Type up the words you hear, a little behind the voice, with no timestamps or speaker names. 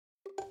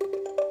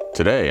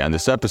Today on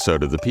this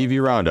episode of the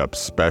PV Roundup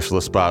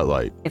Specialist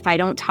Spotlight. If I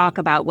don't talk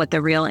about what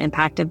the real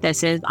impact of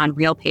this is on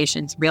real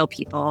patients, real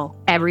people,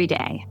 every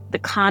day, the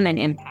common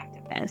impact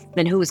of this,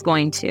 then who is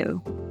going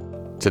to?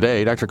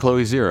 Today, Dr.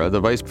 Chloe Zera, the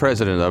Vice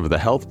President of the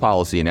Health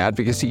Policy and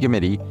Advocacy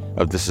Committee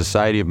of the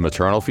Society of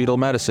Maternal Fetal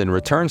Medicine,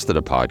 returns to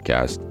the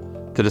podcast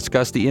to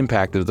discuss the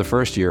impact of the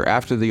first year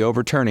after the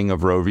overturning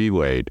of Roe v.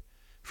 Wade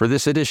for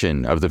this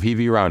edition of the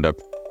PV Roundup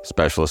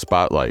Specialist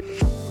Spotlight.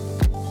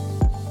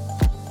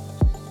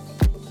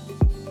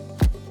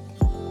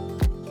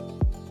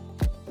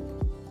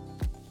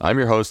 I'm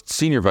your host,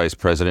 Senior Vice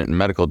President and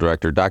Medical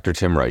Director, Dr.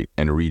 Tim Wright,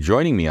 and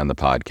rejoining me on the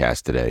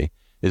podcast today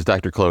is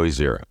Dr. Chloe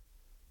Zera.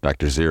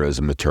 Dr. Zera is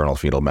a maternal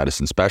fetal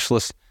medicine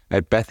specialist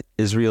at Beth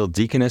Israel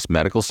Deaconess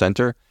Medical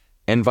Center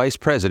and Vice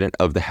President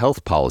of the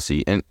Health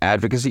Policy and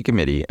Advocacy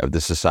Committee of the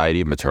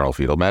Society of Maternal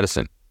Fetal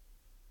Medicine.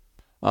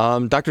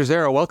 Dr.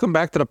 Zera, welcome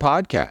back to the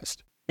podcast.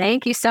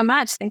 Thank you so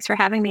much. Thanks for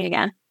having me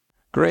again.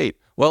 Great.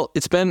 Well,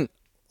 it's been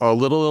a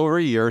little over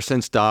a year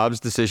since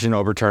Dobbs' decision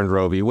overturned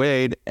Roe v.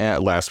 Wade.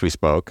 Last we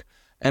spoke.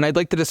 And I'd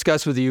like to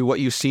discuss with you what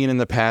you've seen in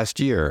the past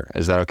year.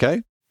 Is that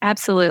okay?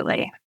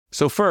 Absolutely.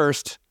 So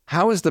first,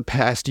 how has the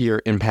past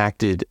year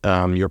impacted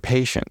your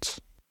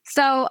patients?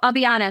 So I'll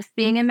be honest,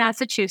 being in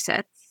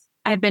Massachusetts,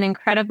 I've been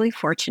incredibly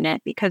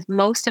fortunate because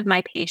most of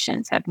my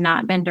patients have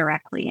not been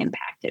directly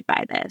impacted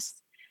by this.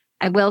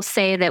 I will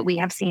say that we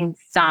have seen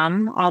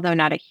some, although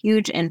not a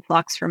huge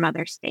influx from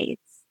other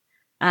states.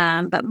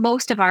 But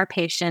most of our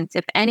patients,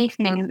 if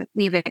anything,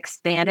 we've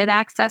expanded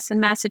access in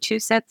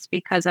Massachusetts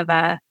because of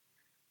a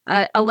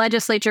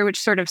legislature which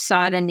sort of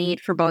saw the need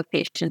for both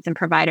patients and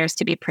providers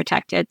to be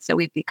protected. So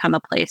we've become a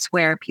place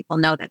where people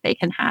know that they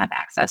can have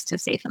access to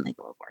safe and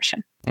legal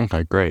abortion.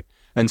 Okay, great.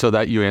 And so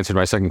that you answered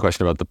my second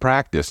question about the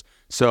practice.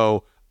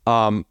 So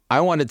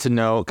I wanted to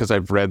know, because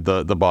I've read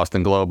the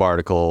Boston Globe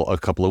article a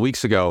couple of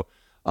weeks ago,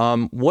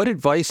 what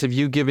advice have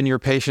you given your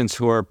patients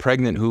who are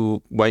pregnant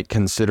who might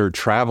consider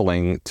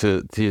traveling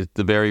to the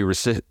very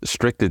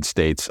restricted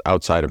states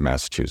outside of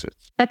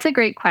Massachusetts? That's a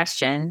great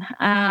question.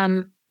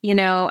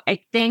 I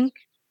think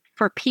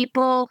for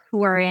people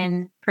who are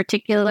in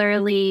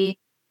particularly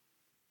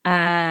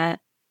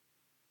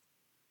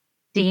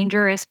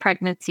dangerous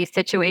pregnancy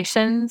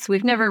situations,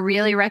 we've never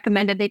really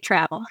recommended they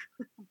travel.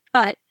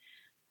 But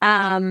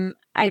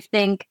I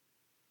think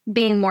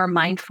being more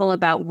mindful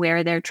about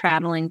where they're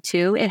traveling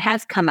to, it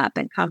has come up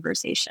in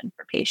conversation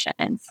for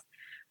patients.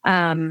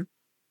 I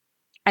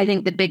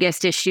think the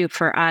biggest issue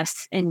for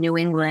us in New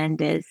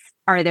England is,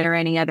 are there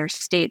any other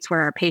states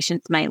where our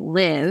patients might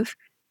live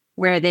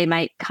where they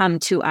might come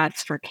to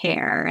us for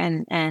care?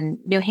 And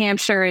New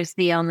Hampshire is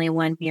the only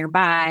one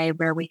nearby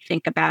where we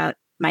think about,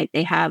 might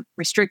they have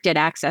restricted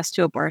access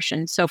to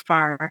abortion? So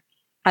far,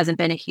 hasn't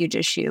been a huge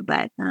issue,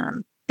 but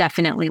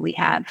definitely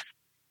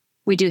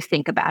we do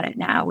think about it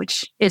now,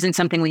 which isn't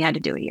something we had to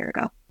do a year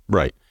ago.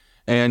 Right.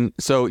 And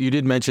so you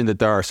did mention that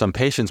there are some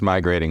patients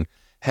migrating.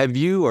 Have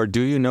you or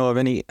do you know of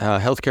any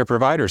healthcare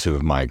providers who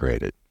have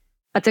migrated?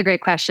 That's a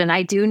great question.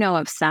 I do know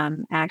of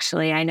some,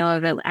 actually. I know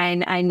of it.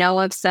 I know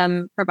of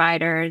some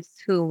providers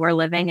who were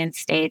living in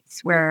states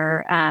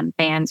where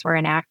bans were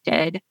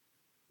enacted,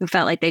 who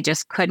felt like they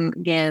just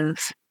couldn't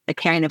give the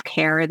kind of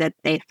care that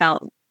they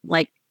felt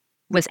like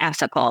was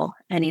ethical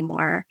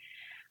anymore.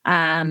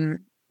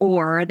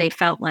 Or they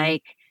felt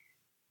like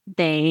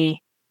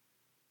they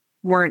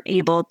weren't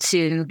able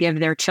to give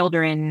their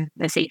children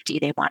the safety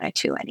they wanted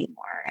to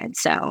anymore. And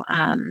so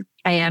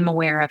I am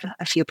aware of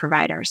a few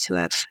providers who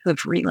have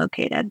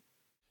relocated.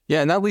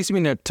 Yeah, and that leads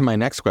me to my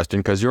next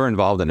question, because you're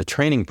involved in a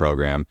training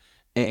program.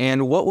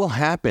 And what will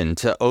happen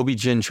to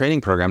OB-GYN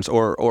training programs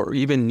or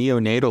even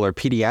neonatal or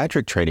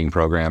pediatric training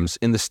programs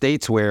in the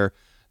states where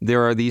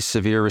there are these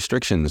severe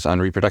restrictions on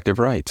reproductive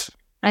rights?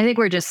 I think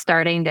we're just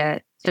starting to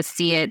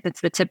see it.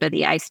 That's the tip of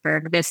the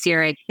iceberg. This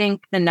year, I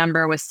think the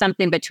number was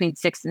something between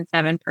 6 and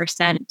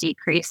 7%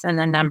 decrease in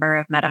the number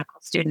of medical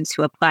students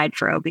who applied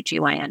for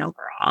OB-GYN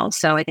overall.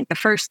 So I think the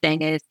first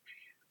thing is,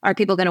 are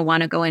people going to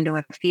want to go into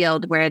a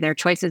field where their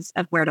choices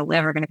of where to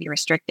live are going to be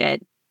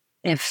restricted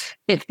if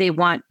they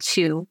want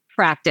to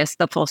practice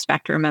the full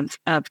spectrum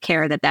of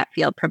care that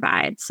field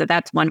provides? So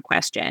that's one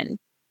question.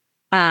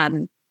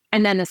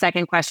 And then the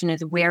second question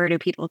is, where do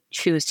people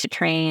choose to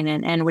train?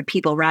 And would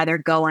people rather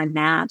go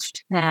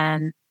unmatched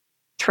than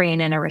train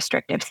in a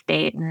restrictive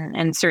state?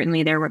 And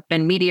certainly there have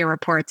been media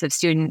reports of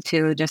students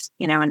who just,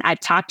 and I've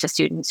talked to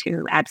students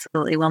who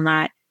absolutely will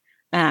not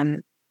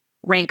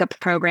rank a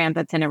program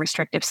that's in a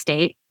restrictive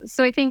state.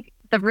 So I think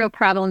the real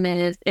problem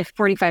is if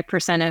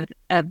 45%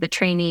 of the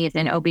trainees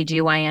in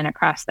OB-GYN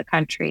across the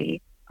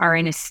country are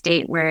in a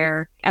state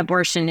where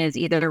abortion is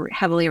either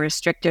heavily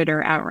restricted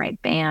or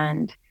outright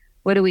banned,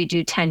 what do we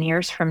do 10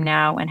 years from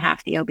now when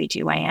half the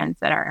OB-GYNs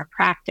that are in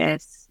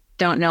practice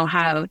don't know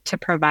how to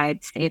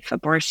provide safe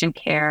abortion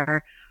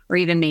care or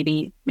even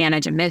maybe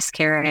manage a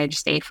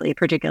miscarriage safely,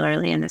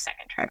 particularly in the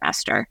second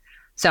trimester?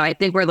 So I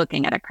think we're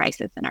looking at a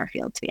crisis in our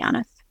field, to be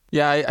honest.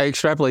 Yeah, I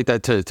extrapolate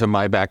that to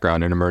my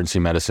background in emergency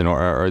medicine,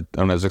 or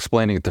when I was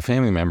explaining it to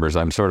family members,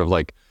 I'm sort of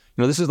like,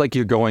 this is like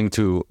you're going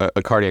to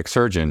a cardiac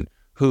surgeon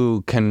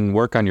who can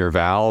work on your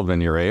valve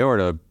and your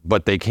aorta,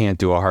 but they can't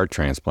do a heart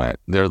transplant.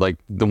 They're like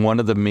one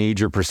of the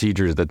major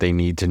procedures that they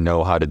need to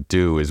know how to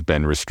do has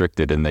been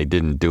restricted, and they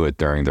didn't do it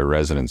during their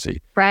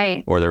residency,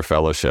 right, or their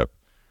fellowship.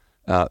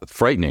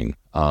 Frightening,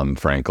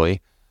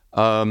 frankly.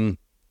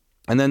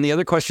 And then the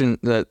other question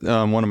that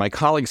one of my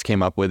colleagues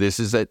came up with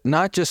is that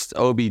not just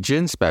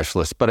OB-GYN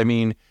specialists, but I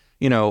mean,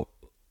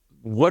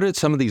 what did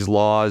some of these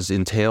laws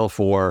entail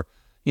for,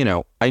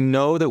 I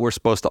know that we're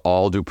supposed to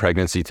all do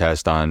pregnancy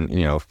tests on,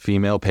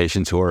 female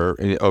patients who are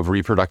of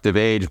reproductive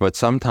age, but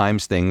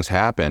sometimes things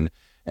happen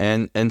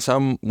and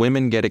some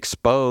women get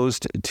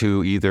exposed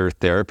to either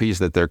therapies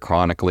that they're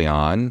chronically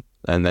on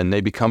and then they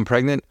become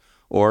pregnant,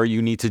 or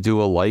you need to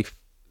do a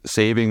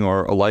life-saving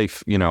or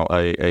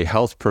a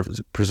health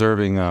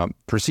preserving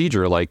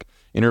procedure like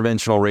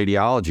interventional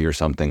radiology or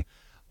something.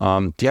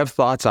 Do you have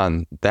thoughts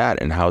on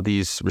that and how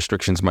these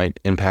restrictions might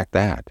impact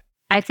that?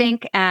 I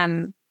think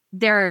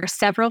there are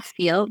several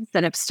fields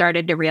that have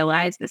started to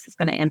realize this is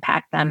going to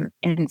impact them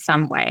in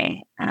some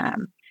way. I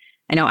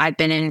know I've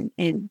been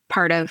in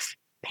part of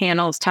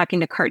panels talking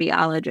to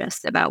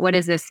cardiologists about what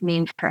does this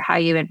mean for how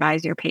you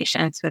advise your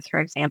patients with, for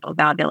example,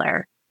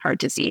 valvular heart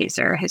disease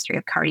or a history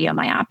of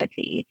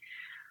cardiomyopathy.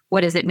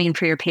 What does it mean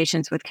for your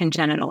patients with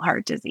congenital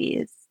heart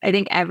disease? I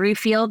think every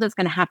field is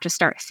going to have to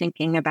start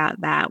thinking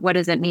about that. What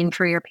does it mean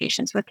for your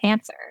patients with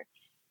cancer?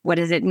 What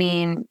does it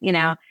mean,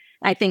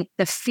 I think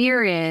the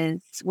fear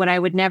is what I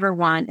would never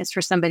want is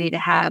for somebody to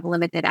have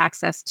limited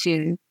access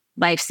to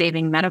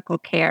life-saving medical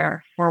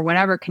care for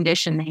whatever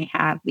condition they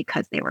have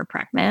because they were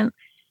pregnant.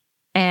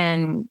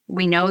 And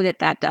we know that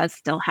that does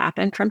still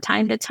happen from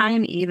time to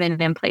time, even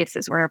in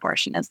places where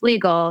abortion is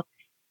legal.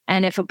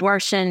 And if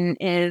abortion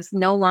is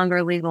no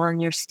longer legal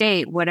in your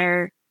state, what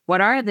are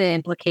the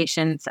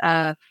implications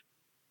of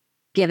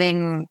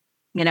giving,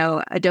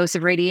 a dose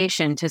of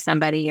radiation to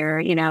somebody or,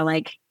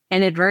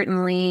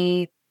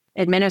 inadvertently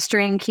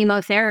administering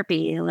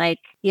chemotherapy? I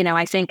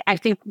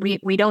think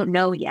we don't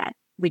know yet.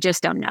 We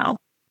just don't know.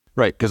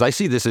 Right. Because I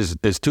see this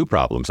as two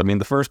problems. I mean,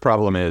 the first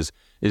problem is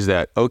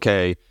that,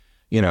 okay,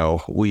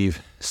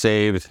 we've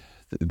saved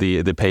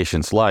the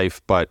patient's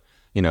life, but,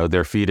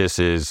 their fetus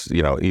is,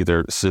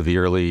 either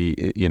severely,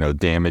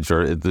 damaged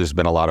or there's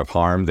been a lot of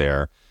harm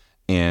there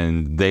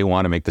and they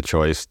want to make the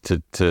choice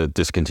to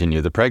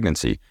discontinue the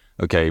pregnancy.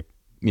 Okay.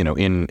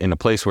 In a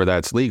place where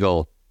that's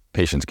legal,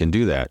 patients can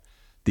do that.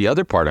 The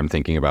other part I'm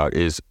thinking about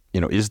is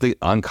the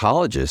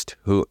oncologist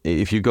who,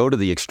 if you go to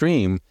the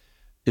extreme,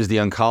 is the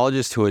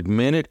oncologist who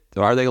admit it,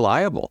 are they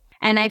liable?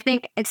 And I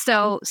think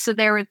so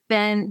there's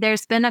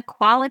been a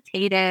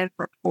qualitative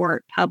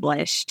report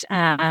published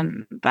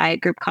by a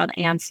group called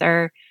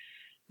Answer,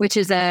 which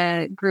is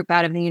a group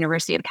out of the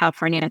University of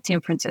California at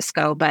San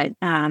Francisco, but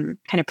kind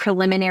of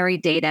preliminary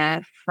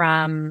data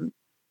from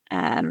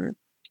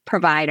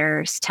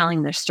providers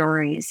telling their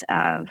stories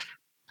of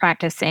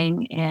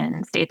practicing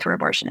in states where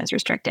abortion is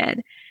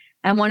restricted.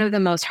 And one of the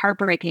most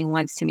heartbreaking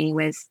ones to me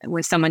was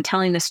someone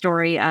telling the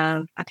story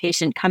of a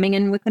patient coming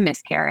in with a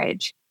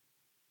miscarriage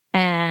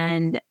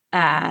and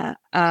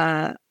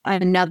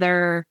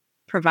another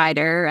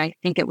provider, I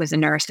think it was a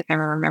nurse, if I'm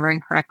remembering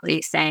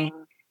correctly, saying,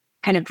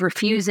 kind of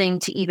refusing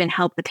to even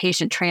help the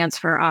patient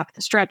transfer off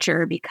the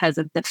stretcher because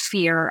of the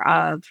fear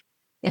of,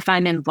 if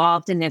I'm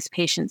involved in this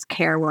patient's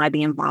care, will I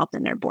be involved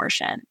in their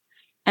abortion?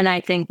 And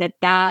I think that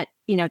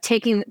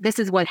this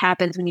is what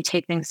happens when you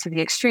take things to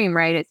the extreme,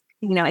 right? It's,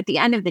 at the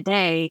end of the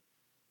day,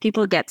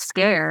 people get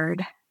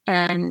scared.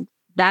 And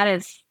that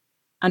is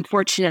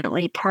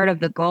unfortunately part of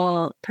the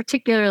goal,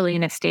 particularly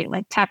in a state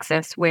like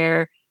Texas,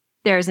 where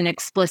there's an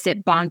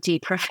explicit bounty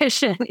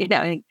provision,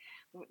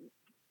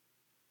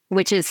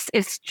 which is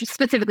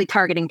specifically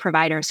targeting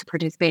providers who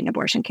participate in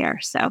abortion care.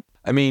 So,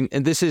 I mean,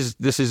 and this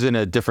is in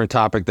a different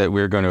topic that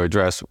we're going to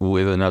address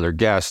with another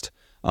guest,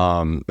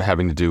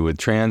 having to do with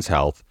trans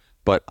health.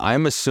 But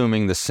I'm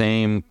assuming the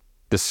same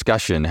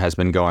discussion has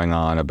been going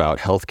on about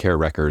healthcare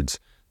records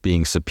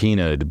being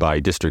subpoenaed by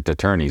district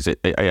attorneys.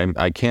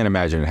 I can't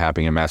imagine it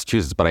happening in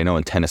Massachusetts, but I know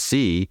in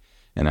Tennessee,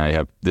 and I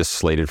have this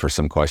slated for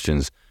some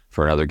questions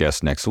for another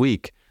guest next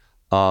week.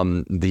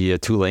 I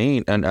can't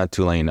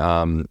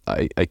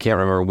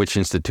remember which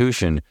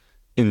institution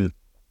in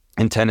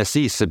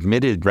Tennessee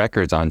submitted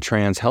records on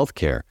trans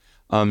healthcare.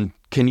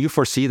 Can you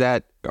foresee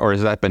that, or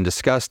has that been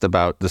discussed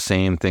about the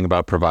same thing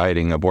about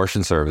providing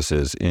abortion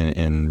services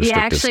in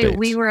restricted states?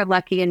 We were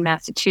lucky in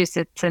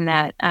Massachusetts in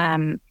that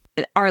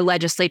our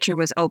legislature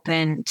was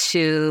open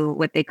to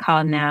what they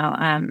call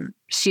now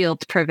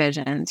shield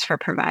provisions for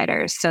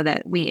providers, so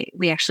that we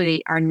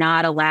actually are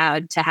not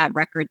allowed to have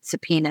records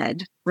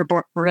subpoenaed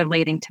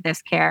relating to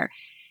this care.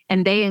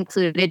 And they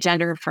included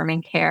gender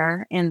affirming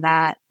care in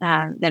that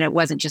it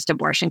wasn't just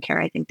abortion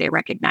care. I think they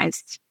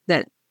recognized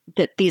that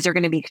these are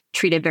going to be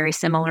treated very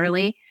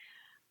similarly.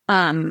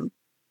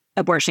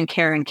 Abortion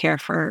care and care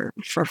for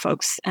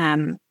folks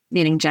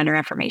needing gender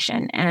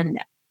affirmation. And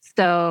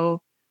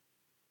so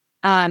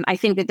I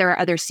think that there are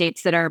other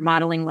states that are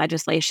modeling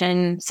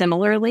legislation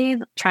similarly,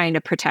 trying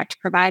to protect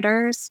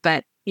providers.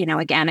 But,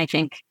 again, I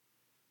think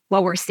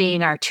what we're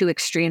seeing are two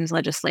extremes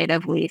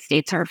legislatively.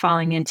 States are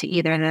falling into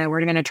either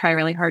we're going to try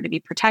really hard to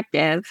be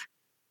protective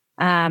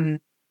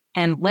and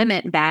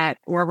limit that,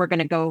 or we're going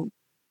to go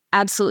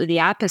absolutely the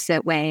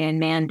opposite way and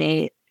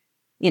mandate,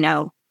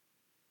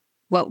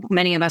 what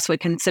many of us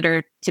would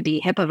consider to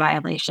be HIPAA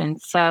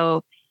violations.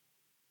 So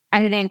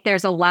I think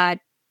there's a lot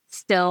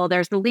still.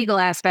 There's the legal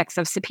aspects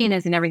of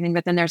subpoenas and everything,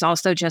 but then there's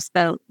also just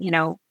the,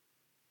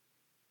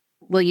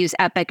 we'll use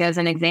EPIC as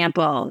an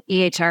example,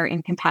 EHR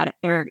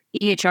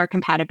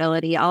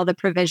compatibility, all the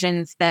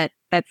provisions that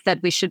said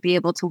we should be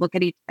able to look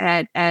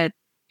at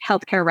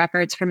healthcare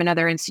records from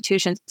another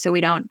institution so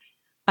we don't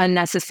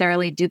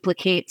unnecessarily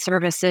duplicate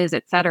services,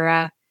 et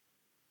cetera.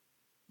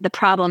 The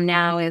problem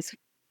now is,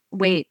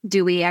 wait,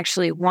 do we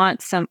actually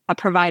want a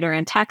provider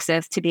in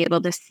Texas to be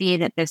able to see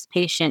that this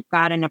patient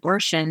got an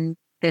abortion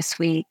this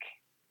week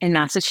in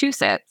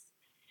Massachusetts?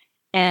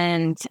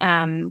 And,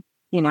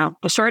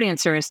 the short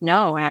answer is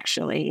no,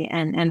 actually.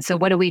 And so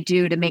what do we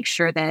do to make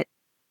sure that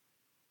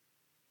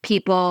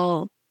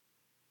people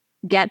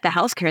get the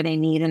healthcare they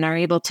need and are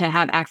able to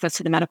have access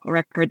to the medical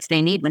records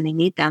they need when they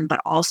need them,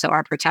 but also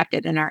are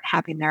protected and aren't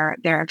having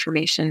their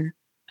information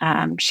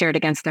shared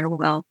against their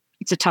will?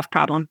 It's a tough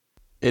problem.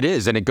 It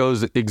is. And it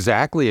goes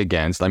exactly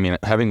against,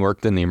 having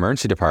worked in the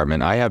emergency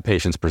department, I have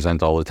patients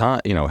present all the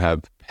time,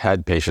 have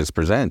had patients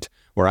present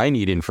where I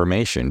need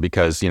information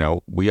because,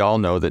 we all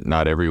know that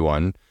not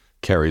everyone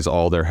carries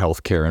all their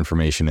healthcare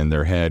information in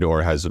their head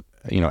or has,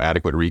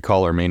 adequate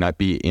recall or may not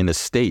be in a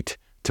state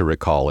to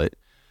recall it,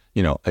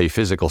 a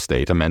physical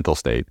state, a mental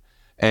state.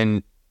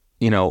 And,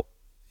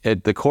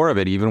 at the core of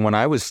it, even when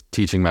I was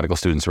teaching medical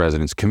students,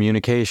 residents,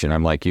 communication,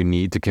 I'm like, you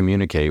need to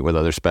communicate with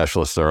other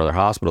specialists or other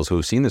hospitals who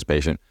have seen this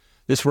patient.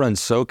 This runs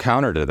so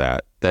counter to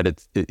that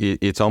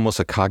it's almost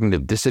a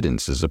cognitive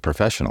dissonance as a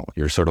professional.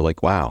 You're sort of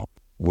like, wow,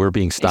 we're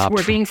being stopped.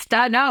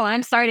 No,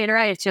 I'm sorry to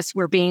interrupt. It's just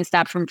we're being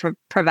stopped from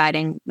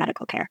providing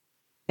medical care.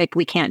 Like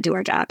we can't do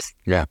our jobs.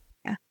 Yeah.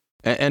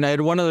 And I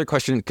had one other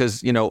question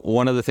because,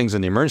 one of the things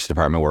in the emergency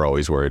department we're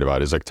always worried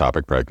about is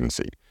ectopic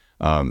pregnancy.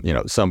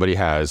 Somebody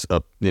has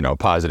a,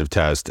 positive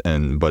test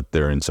but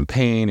they're in some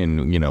pain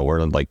and,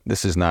 we're like,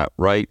 this is not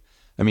right.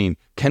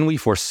 Can we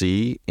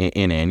foresee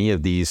in any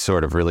of these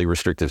sort of really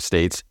restrictive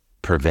states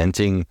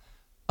preventing,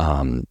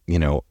 a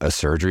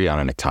surgery on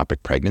an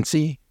ectopic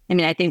pregnancy?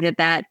 I think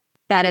that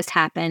has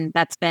happened.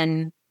 That's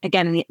been,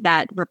 again,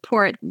 that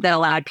report that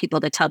allowed people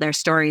to tell their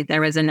story.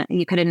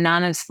 You could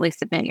anonymously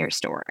submit your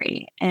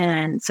story.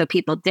 And so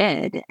people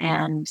did.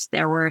 And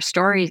there were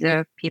stories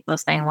of people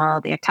saying, well,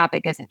 the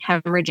ectopic isn't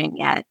hemorrhaging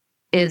yet.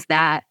 Is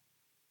that,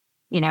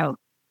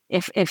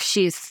 if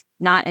she's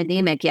not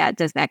anemic yet,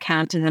 does that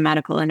count as a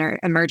medical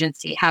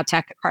emergency? How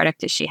tachycardic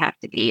does she have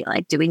to be?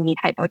 Like, do we need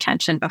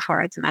hypotension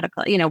before it's a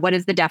medical? What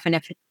is the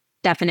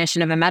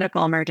definition of a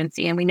medical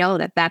emergency? And we know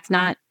that that's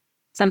not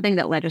something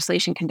that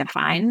legislation can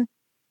define.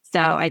 So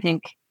I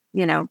think,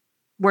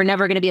 we're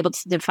never going to be able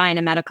to define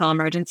a medical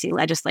emergency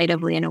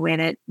legislatively in a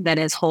way that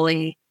is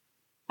wholly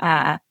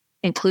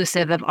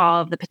inclusive of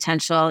all of the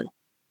potential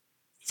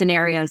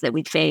scenarios that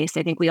we'd face.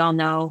 I think we all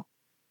know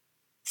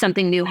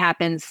something new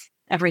happens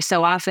every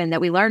so often that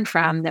we learn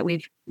from that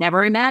we've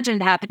never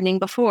imagined happening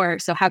before.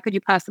 So how could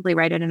you possibly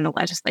write it into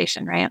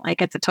legislation, right?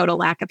 Like it's a total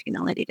lack of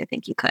humility to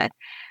think you could.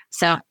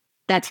 So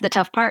that's the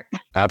tough part.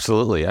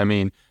 Absolutely.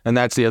 And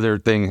that's the other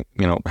thing,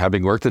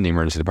 having worked in the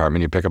emergency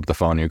department, you pick up the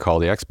phone and you call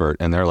the expert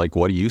and they're like,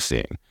 what are you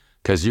seeing?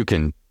 Because you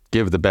can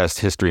give the best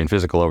history and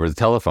physical over the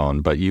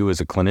telephone, but you as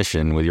a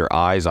clinician with your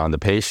eyes on the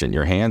patient,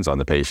 your hands on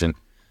the patient,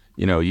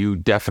 you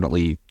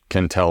definitely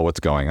can tell what's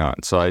going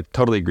on. So I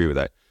totally agree with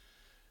that.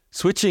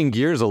 Switching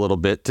gears a little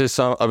bit to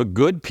some of a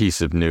good piece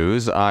of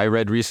news, I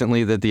read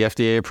recently that the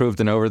FDA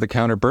approved an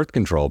over-the-counter birth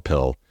control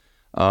pill.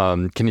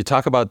 Can you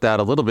talk about that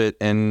a little bit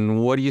and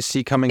what do you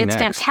see coming next?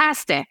 It's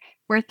fantastic.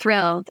 We're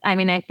thrilled.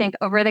 I think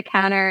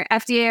over-the-counter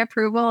FDA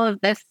approval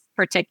of this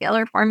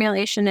particular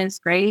formulation is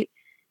great.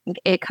 I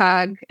think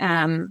ACOG,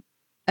 the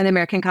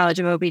American College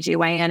of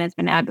OBGYN, has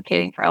been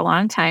advocating for a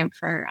long time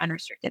for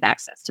unrestricted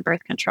access to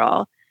birth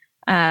control.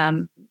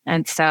 And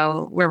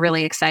so we're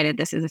really excited.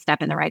 This is a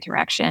step in the right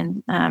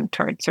direction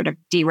toward sort of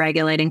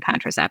deregulating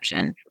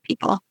contraception for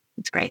people.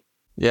 It's great.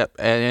 Yep.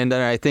 And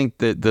I think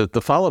that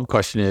the follow-up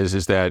question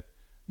is that,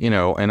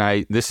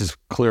 this is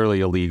clearly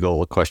a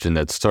legal question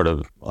that's sort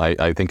of,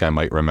 I think I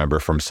might remember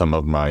from some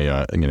of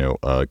my,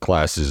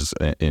 classes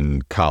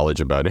in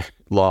college about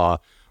law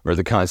or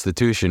the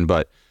Constitution.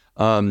 But,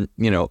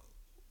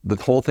 the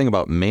whole thing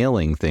about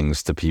mailing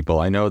things to people,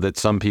 I know that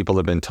some people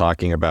have been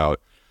talking about,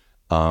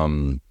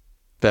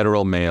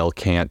 federal mail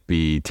can't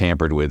be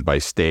tampered with by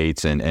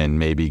states and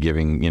maybe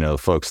giving,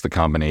 folks the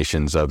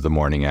combinations of the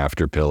morning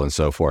after pill and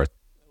so forth.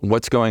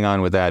 What's going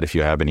on with that if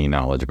you have any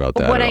knowledge about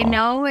that? What I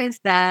know is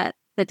that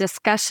the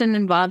discussion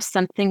involves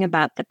something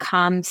about the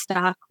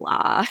Comstock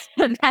law.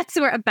 That's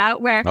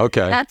about where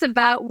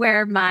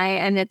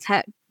and it's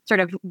sort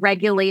of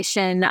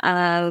regulation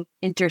of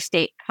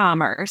interstate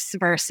commerce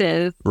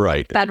versus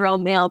federal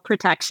mail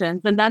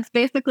protections. And that's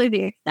basically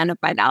the extent of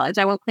my knowledge.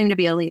 I won't claim to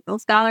be a legal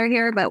scholar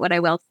here, but what I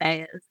will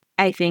say is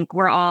I think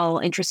we're all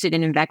interested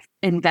in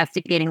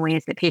investigating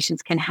ways that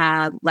patients can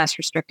have less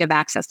restrictive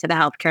access to the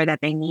healthcare that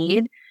they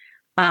need,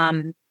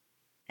 and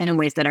in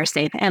ways that are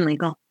safe and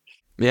legal.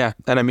 Yeah.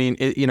 And I mean,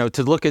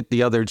 to look at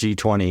the other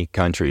G20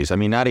 countries, I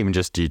mean, not even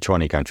just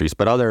G20 countries,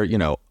 but other,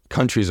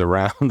 countries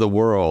around the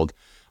world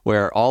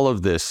where all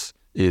of this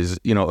is,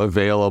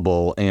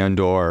 available and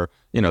or,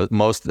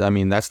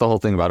 that's the whole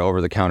thing about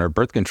over-the-counter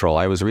birth control.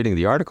 I was reading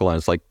the article and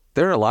it's like,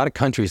 there are a lot of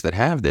countries that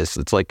have this.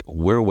 It's like,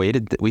 we've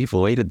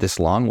waited this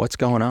long. What's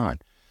going on?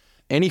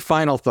 Any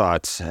final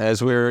thoughts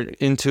as we're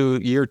into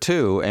year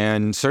 2?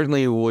 And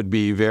certainly would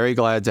be very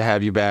glad to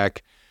have you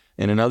back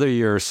in another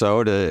year or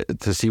so to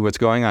see what's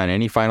going on.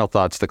 Any final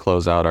thoughts to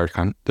close out our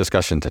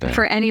discussion today?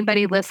 For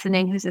anybody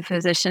listening who's a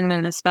physician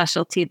in a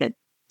specialty that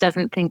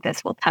doesn't think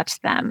this will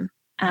touch them,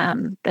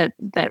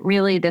 that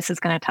really this is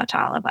going to touch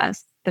all of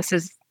us.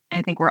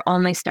 I think we're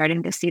only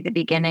starting to see the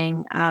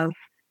beginning of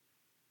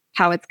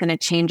how it's going to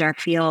change our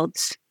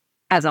fields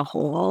as a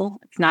whole.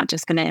 It's not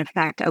just going to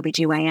affect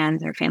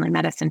OBGYNs or family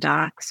medicine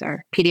docs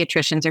or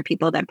pediatricians or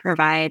people that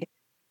provide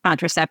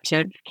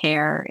contraceptive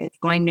care. It's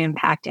going to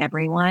impact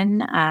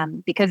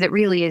everyone, because it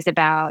really is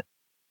about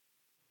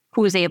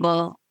who's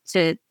able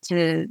to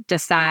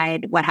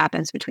decide what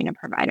happens between a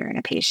provider and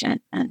a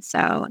patient. And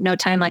so no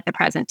time like the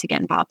present to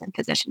get involved in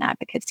physician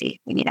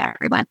advocacy. We need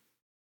everyone.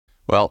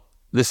 Well,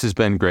 this has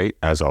been great,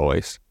 as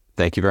always.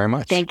 Thank you very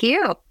much. Thank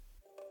you.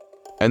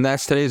 And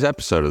that's today's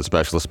episode of the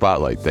Specialist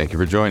Spotlight. Thank you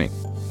for joining.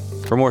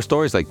 For more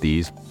stories like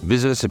these,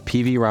 visit us at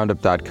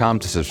pvroundup.com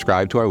to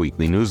subscribe to our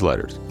weekly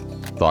newsletters.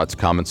 Thoughts,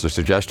 comments, or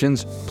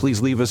suggestions,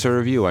 please leave us a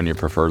review on your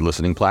preferred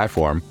listening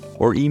platform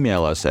or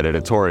email us at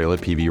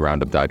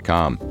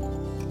editorial@pvroundup.com.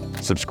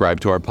 Subscribe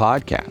to our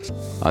podcast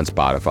on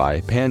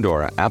Spotify,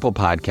 Pandora, Apple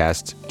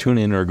Podcasts,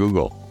 TuneIn, or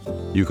Google.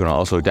 You can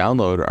also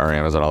download our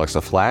Amazon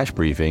Alexa Flash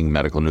Briefing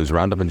Medical News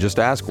Roundup and just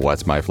ask,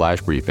 "What's my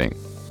Flash Briefing?"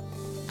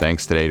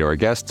 Thanks today to our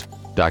guests,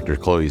 Dr.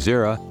 Chloe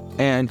Zera,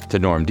 and to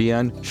Norm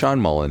Dion, Sean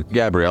Mullen,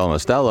 Gabrielle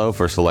Mostello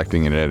for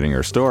selecting and editing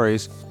our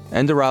stories,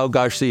 and to Raul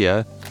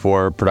Garcia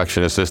for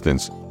production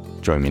assistance.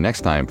 Join me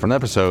next time for an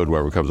episode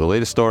where we cover the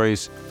latest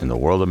stories in the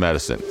world of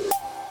medicine.